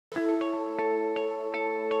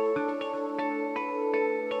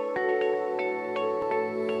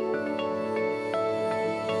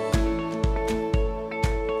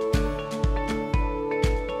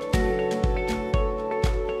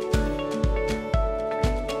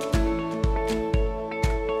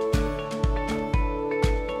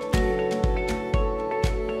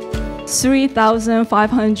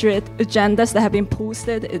3,500 agendas that have been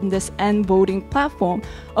posted in this end voting platform.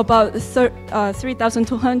 About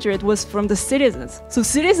 3,200 was from the citizens. So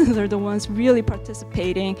citizens are the ones really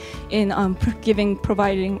participating in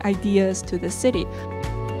providing ideas to the city.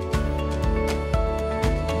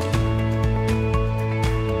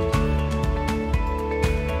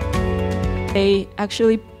 They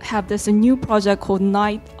actually have a new project called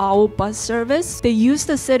Night Owl Bus Service. They use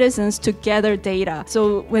the citizens to gather data.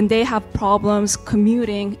 So when they have problems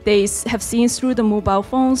commuting, they have seen through the mobile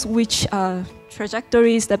phones which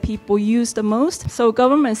trajectories that people use the most. So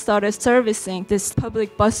government started servicing these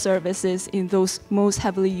public bus services in those most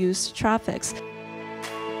heavily used traffics.